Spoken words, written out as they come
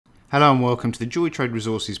Hello and welcome to the Jewellery Trade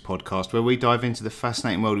Resources podcast, where we dive into the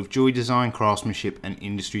fascinating world of jewellery design, craftsmanship and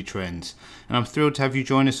industry trends. And I'm thrilled to have you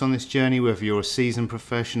join us on this journey, whether you're a seasoned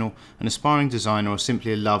professional, an aspiring designer or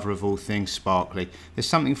simply a lover of all things sparkly. There's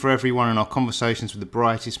something for everyone in our conversations with the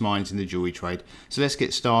brightest minds in the jewellery trade. So let's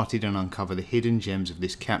get started and uncover the hidden gems of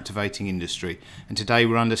this captivating industry. And today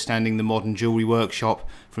we're understanding the modern jewellery workshop,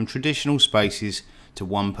 from traditional spaces to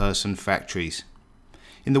one-person factories.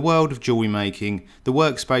 In the world of jewellery making, the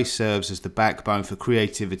workspace serves as the backbone for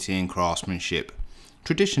creativity and craftsmanship.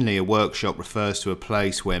 Traditionally, a workshop refers to a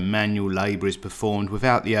place where manual labour is performed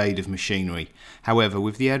without the aid of machinery. However,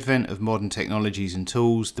 with the advent of modern technologies and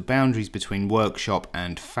tools, the boundaries between workshop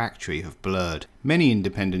and factory have blurred. Many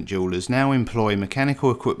independent jewellers now employ mechanical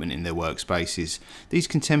equipment in their workspaces. These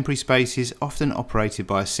contemporary spaces, often operated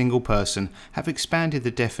by a single person, have expanded the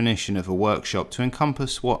definition of a workshop to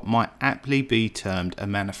encompass what might aptly be termed a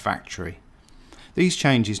manufactory. These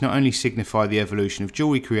changes not only signify the evolution of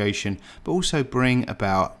jewellery creation, but also bring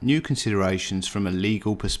about new considerations from a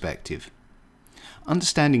legal perspective.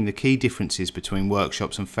 Understanding the key differences between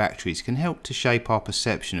workshops and factories can help to shape our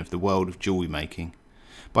perception of the world of jewellery making.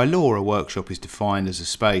 By law, a workshop is defined as a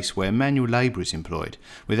space where manual labour is employed,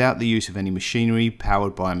 without the use of any machinery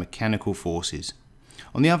powered by mechanical forces.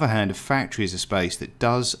 On the other hand, a factory is a space that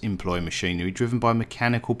does employ machinery driven by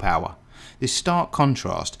mechanical power. This stark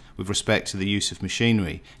contrast with respect to the use of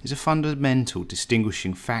machinery is a fundamental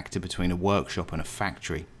distinguishing factor between a workshop and a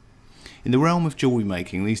factory. In the realm of jewellery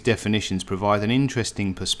making, these definitions provide an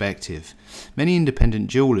interesting perspective. Many independent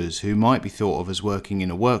jewellers who might be thought of as working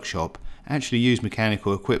in a workshop actually use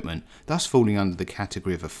mechanical equipment, thus falling under the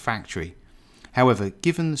category of a factory. However,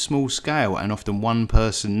 given the small scale and often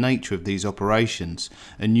one-person nature of these operations,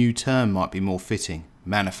 a new term might be more fitting: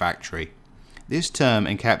 manufactory. This term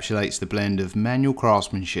encapsulates the blend of manual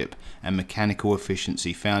craftsmanship and mechanical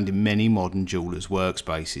efficiency found in many modern jewellers'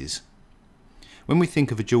 workspaces. When we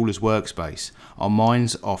think of a jeweller's workspace, our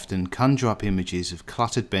minds often conjure up images of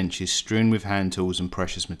cluttered benches strewn with hand tools and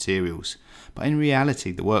precious materials. But in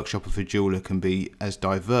reality, the workshop of a jeweller can be as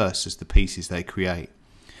diverse as the pieces they create.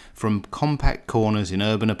 From compact corners in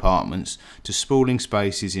urban apartments to sprawling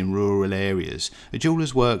spaces in rural areas, a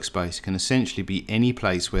jeweller's workspace can essentially be any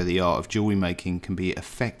place where the art of jewellery making can be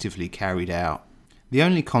effectively carried out. The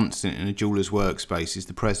only constant in a jeweller's workspace is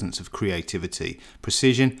the presence of creativity,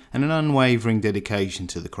 precision and an unwavering dedication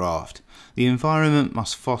to the craft. The environment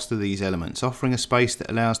must foster these elements, offering a space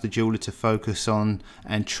that allows the jeweller to focus on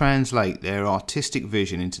and translate their artistic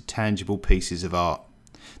vision into tangible pieces of art.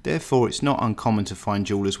 Therefore, it's not uncommon to find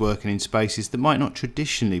jewellers working in spaces that might not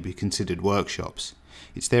traditionally be considered workshops.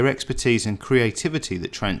 It's their expertise and creativity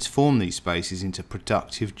that transform these spaces into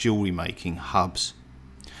productive jewellery making hubs.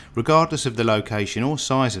 Regardless of the location or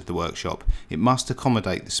size of the workshop, it must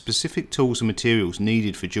accommodate the specific tools and materials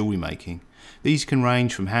needed for jewellery making. These can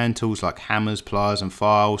range from hand tools like hammers, pliers and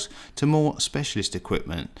files to more specialist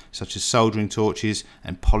equipment such as soldering torches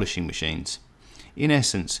and polishing machines. In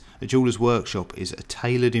essence, a jeweller's workshop is a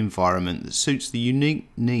tailored environment that suits the unique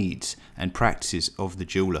needs and practices of the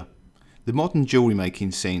jeweller. The modern jewellery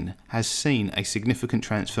making scene has seen a significant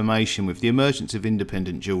transformation with the emergence of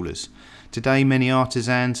independent jewellers. Today, many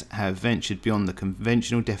artisans have ventured beyond the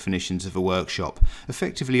conventional definitions of a workshop,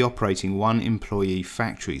 effectively operating one-employee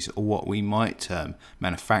factories, or what we might term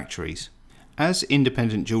manufactories. As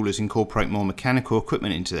independent jewellers incorporate more mechanical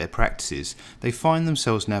equipment into their practices, they find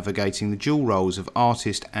themselves navigating the dual roles of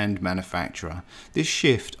artist and manufacturer. This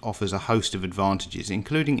shift offers a host of advantages,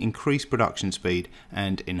 including increased production speed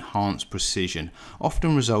and enhanced precision,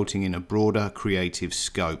 often resulting in a broader creative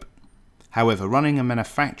scope. However, running a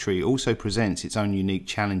manufactory also presents its own unique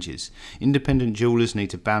challenges. Independent jewellers need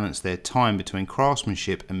to balance their time between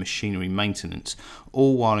craftsmanship and machinery maintenance,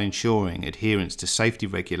 all while ensuring adherence to safety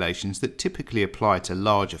regulations that typically apply to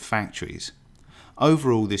larger factories.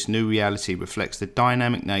 Overall, this new reality reflects the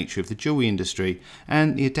dynamic nature of the jewellery industry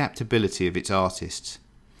and the adaptability of its artists.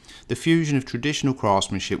 The fusion of traditional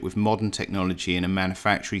craftsmanship with modern technology in a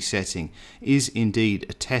manufactory setting is indeed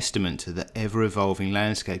a testament to the ever-evolving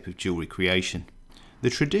landscape of jewellery creation. The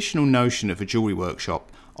traditional notion of a jewellery workshop,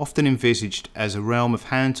 often envisaged as a realm of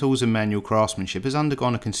hand tools and manual craftsmanship, has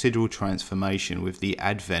undergone a considerable transformation with the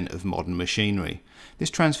advent of modern machinery.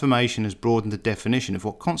 This transformation has broadened the definition of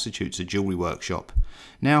what constitutes a jewellery workshop,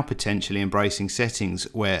 now potentially embracing settings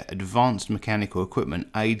where advanced mechanical equipment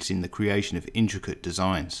aids in the creation of intricate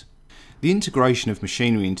designs. The integration of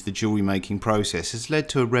machinery into the jewellery making process has led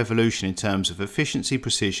to a revolution in terms of efficiency,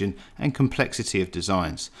 precision and complexity of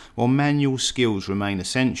designs. While manual skills remain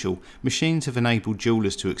essential, machines have enabled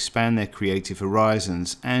jewellers to expand their creative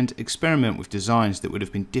horizons and experiment with designs that would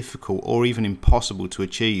have been difficult or even impossible to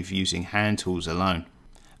achieve using hand tools alone.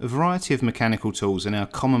 A variety of mechanical tools are now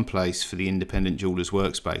commonplace for the independent jeweller's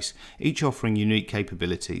workspace, each offering unique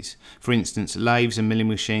capabilities. For instance, lathes and milling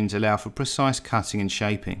machines allow for precise cutting and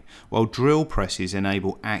shaping, while drill presses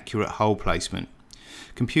enable accurate hole placement.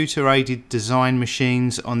 Computer-aided design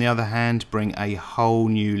machines, on the other hand, bring a whole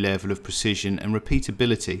new level of precision and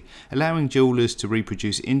repeatability, allowing jewellers to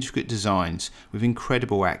reproduce intricate designs with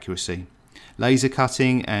incredible accuracy. Laser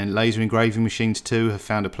cutting and laser engraving machines too have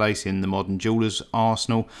found a place in the modern jeweller's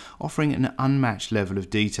arsenal, offering an unmatched level of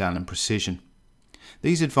detail and precision.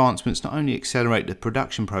 These advancements not only accelerate the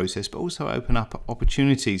production process but also open up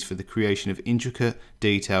opportunities for the creation of intricate,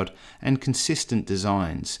 detailed and consistent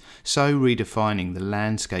designs, so redefining the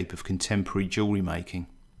landscape of contemporary jewellery making.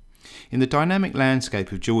 In the dynamic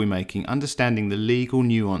landscape of jewellery making, understanding the legal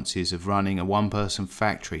nuances of running a one-person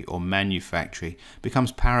factory or manufactory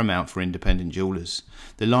becomes paramount for independent jewellers.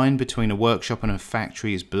 The line between a workshop and a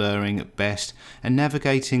factory is blurring at best, and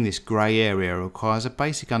navigating this grey area requires a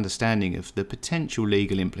basic understanding of the potential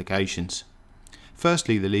legal implications.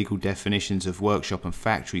 Firstly, the legal definitions of workshop and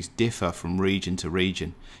factories differ from region to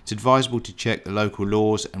region. It's advisable to check the local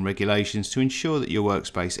laws and regulations to ensure that your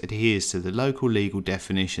workspace adheres to the local legal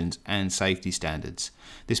definitions and safety standards.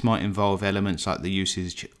 This might involve elements like the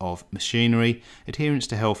usage of machinery, adherence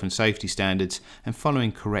to health and safety standards, and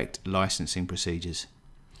following correct licensing procedures.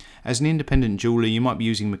 As an independent jeweller, you might be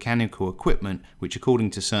using mechanical equipment which,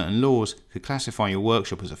 according to certain laws, could classify your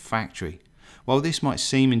workshop as a factory. While this might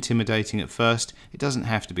seem intimidating at first, it doesn't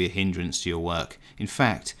have to be a hindrance to your work. In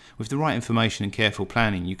fact, with the right information and careful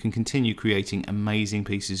planning, you can continue creating amazing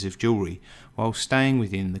pieces of jewellery while staying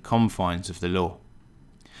within the confines of the law.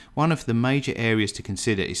 One of the major areas to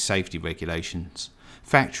consider is safety regulations.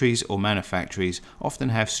 Factories or manufactories often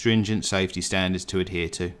have stringent safety standards to adhere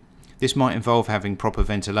to. This might involve having proper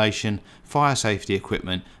ventilation, fire safety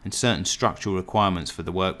equipment, and certain structural requirements for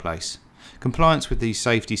the workplace. Compliance with these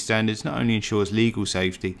safety standards not only ensures legal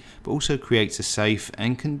safety, but also creates a safe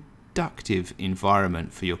and conducive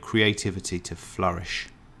environment for your creativity to flourish.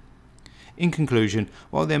 In conclusion,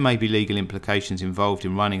 while there may be legal implications involved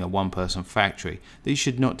in running a one-person factory, these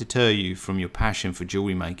should not deter you from your passion for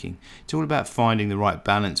jewellery making. It's all about finding the right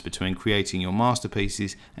balance between creating your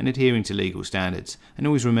masterpieces and adhering to legal standards. And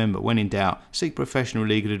always remember, when in doubt, seek professional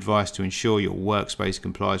legal advice to ensure your workspace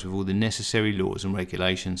complies with all the necessary laws and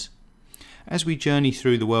regulations. As we journey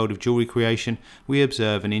through the world of jewellery creation, we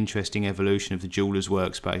observe an interesting evolution of the jeweller's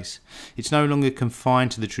workspace. It's no longer confined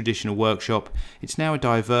to the traditional workshop, it's now a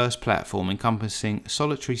diverse platform encompassing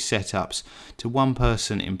solitary setups to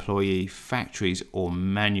one-person employee factories or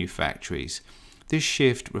manufactories. This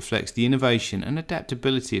shift reflects the innovation and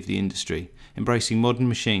adaptability of the industry, embracing modern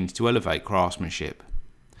machines to elevate craftsmanship.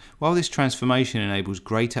 While this transformation enables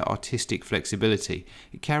greater artistic flexibility,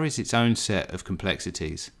 it carries its own set of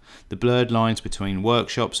complexities. The blurred lines between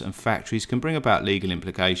workshops and factories can bring about legal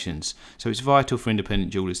implications, so it's vital for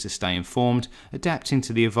independent jewellers to stay informed, adapting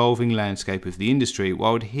to the evolving landscape of the industry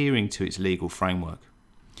while adhering to its legal framework.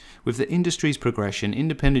 With the industry's progression,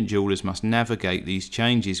 independent jewellers must navigate these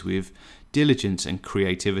changes with diligence and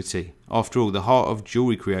creativity. After all, the heart of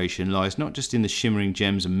jewellery creation lies not just in the shimmering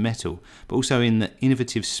gems and metal, but also in the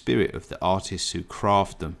innovative spirit of the artists who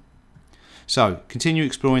craft them. So, continue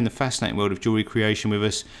exploring the fascinating world of jewellery creation with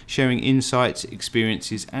us, sharing insights,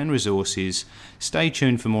 experiences and resources. Stay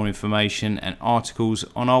tuned for more information and articles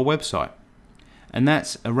on our website. And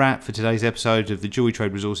that's a wrap for today's episode of the Jewellery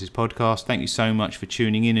Trade Resources podcast. Thank you so much for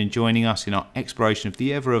tuning in and joining us in our exploration of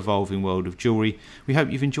the ever-evolving world of jewellery. We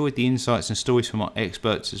hope you've enjoyed the insights and stories from our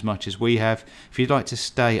experts as much as we have. If you'd like to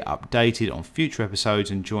stay updated on future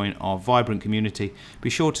episodes and join our vibrant community, be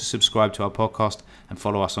sure to subscribe to our podcast and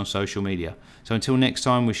follow us on social media. So until next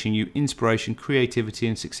time, wishing you inspiration, creativity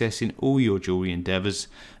and success in all your jewellery endeavours,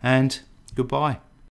 and goodbye.